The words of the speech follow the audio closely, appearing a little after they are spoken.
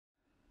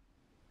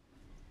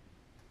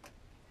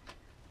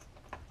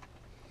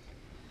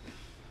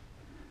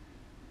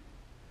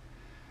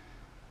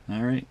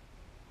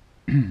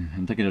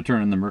I'm thinking of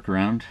turning the Merc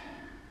around,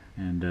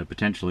 and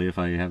potentially, if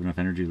I have enough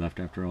energy left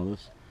after all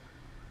this,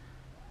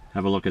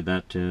 have a look at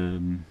that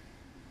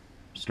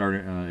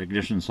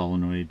ignition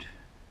solenoid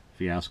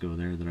fiasco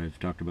there that I've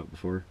talked about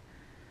before.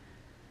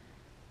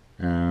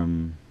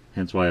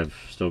 Hence why I've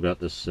still got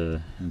this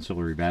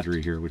ancillary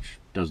battery here, which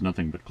does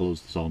nothing but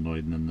close the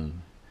solenoid, and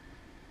then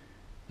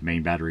the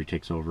main battery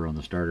takes over on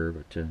the starter.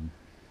 But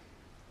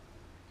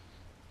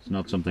it's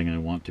not something I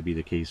want to be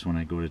the case when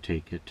I go to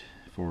take it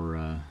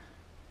for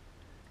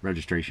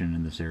registration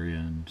in this area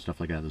and stuff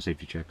like that, the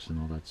safety checks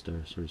and all that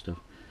sort of stuff.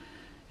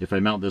 If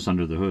I mount this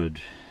under the hood,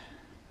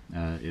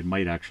 it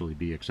might actually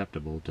be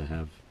acceptable to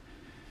have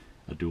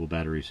a dual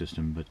battery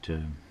system, but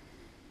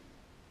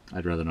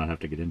I'd rather not have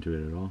to get into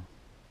it at all.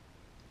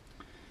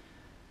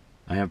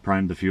 I have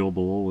primed the fuel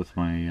bowl with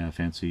my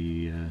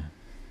fancy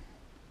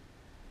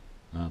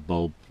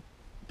bulb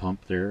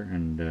pump there,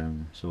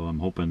 and so I'm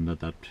hoping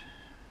that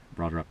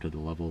brought her up to the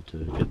level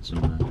to get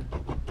something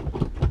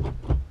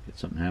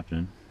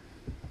happening.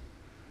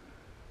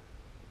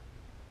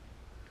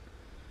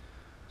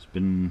 It's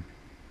been,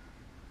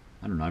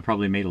 I don't know, I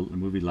probably made a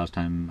movie last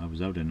time I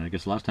was out in it. I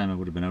guess last time I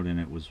would have been out in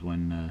it was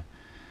when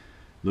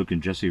Luke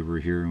and Jesse were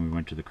here and we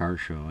went to the car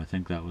show. I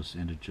think that was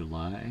end of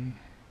July.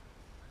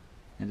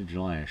 End of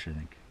July-ish, I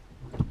think.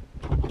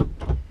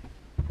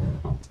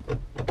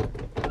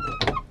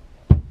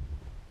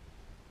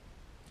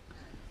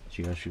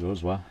 See how she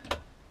goes, well.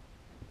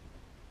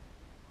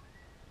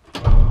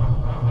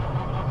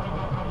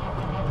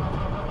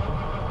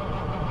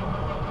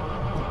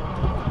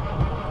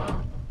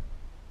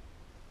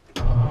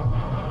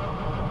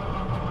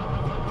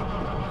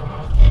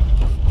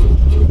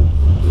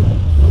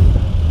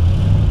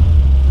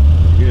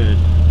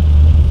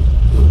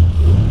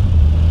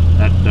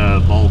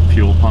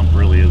 Fuel pump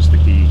really is the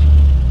key.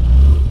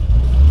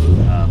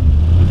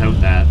 Without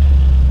that,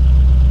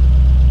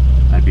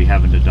 I'd be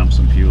having to dump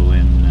some fuel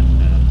in, and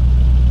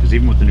because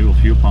even with the new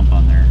fuel pump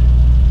on there,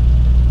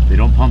 they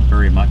don't pump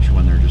very much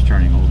when they're just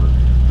turning over.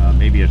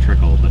 Maybe a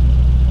trickle, but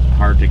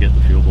hard to get the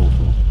fuel bowl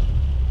full.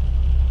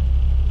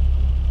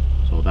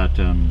 So that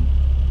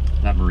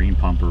marine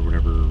pump or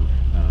whatever,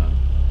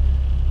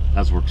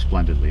 that's worked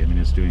splendidly. I mean,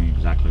 it's doing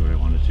exactly what I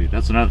want it to.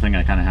 That's another thing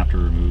I kind of have to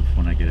remove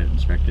when I get it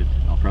inspected.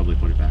 I'll probably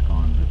put it back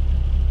on, but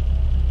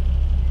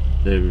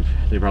they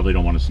probably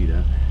don't want to see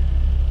that.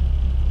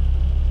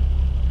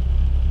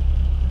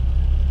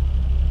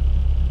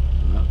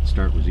 So that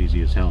start was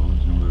easy as hell.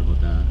 There's no doubt about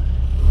that.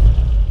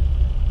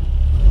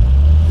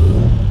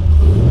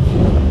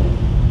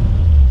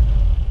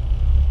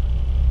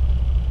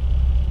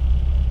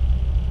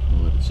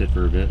 We'll let it sit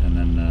for a bit, and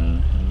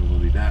then we'll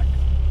be back.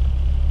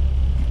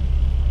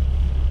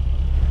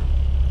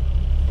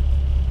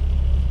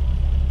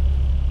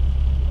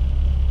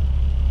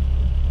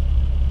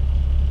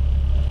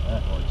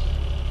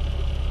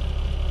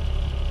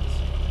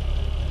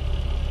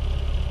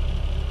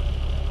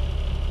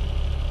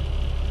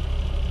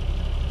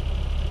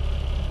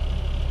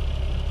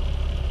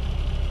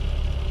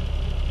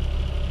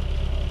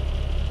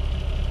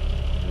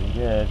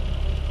 Good.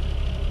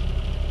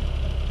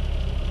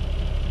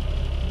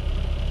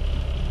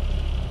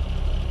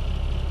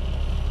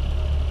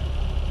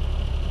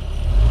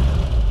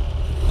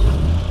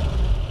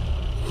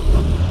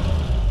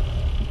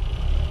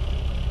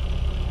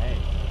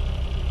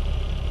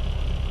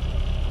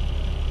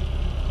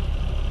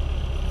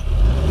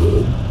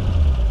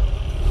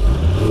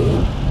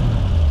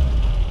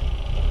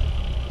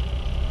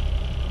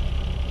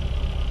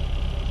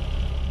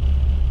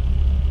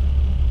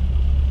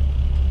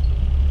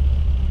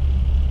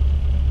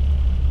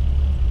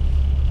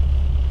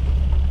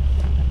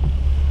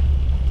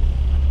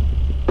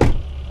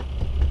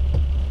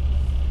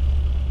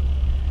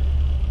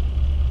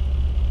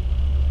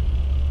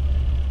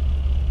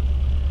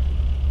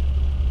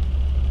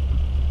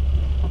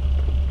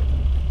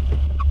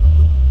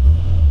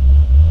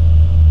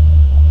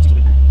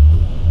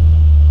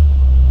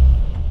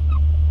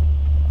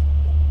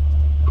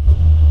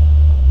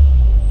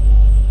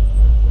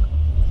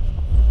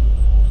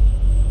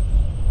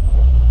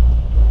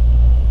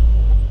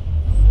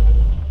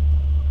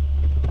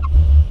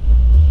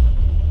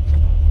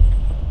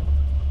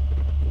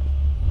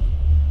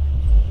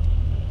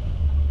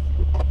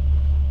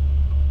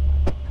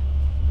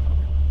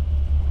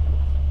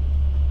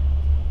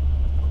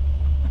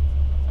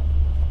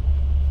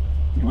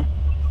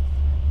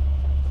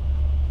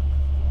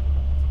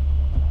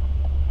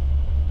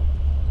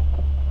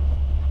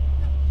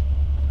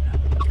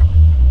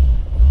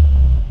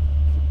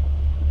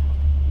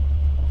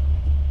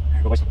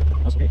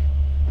 That's okay.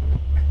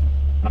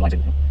 I'm not blind to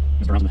it.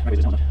 Mr. Brown's in the highways,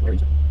 it's not where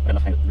he's got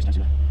enough resistance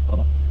to blah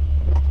blah blah.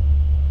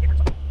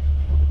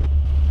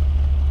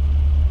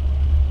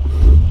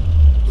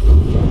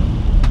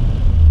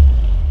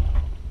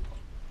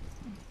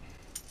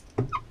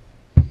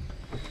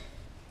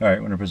 Alright,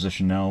 we're in a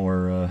position now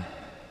where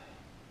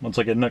once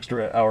I get an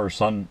extra hour of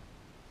sun,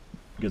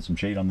 get some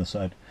shade on this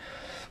side,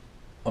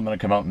 I'm going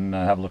to come out and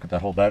have a look at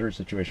that whole battery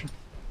situation.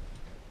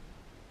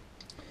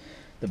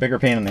 The bigger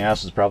pain in the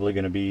ass is probably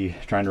going to be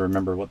trying to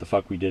remember what the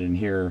fuck we did in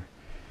here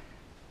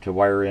to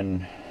wire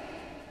in.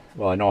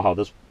 Well, I know how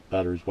this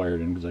battery's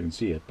wired in because I can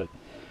see it, but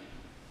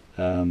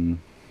I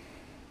don't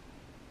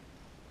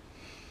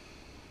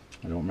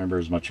remember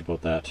as much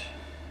about that.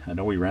 I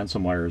know we ran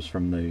some wires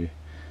from the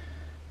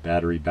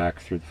battery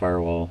back through the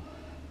firewall,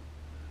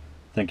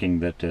 thinking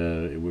that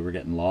we were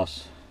getting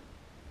loss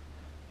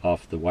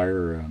off the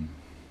wire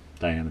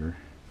diameter,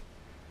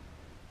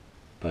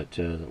 but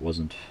that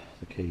wasn't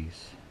the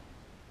case.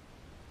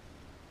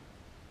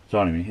 So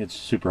anyway, it's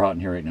super hot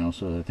in here right now,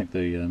 so I think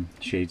the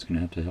shade's going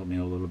to have to help me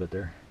out a little bit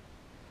there.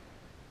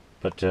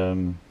 But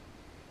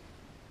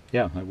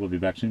yeah, I will be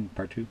back soon,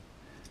 part 2.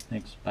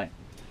 Thanks, bye.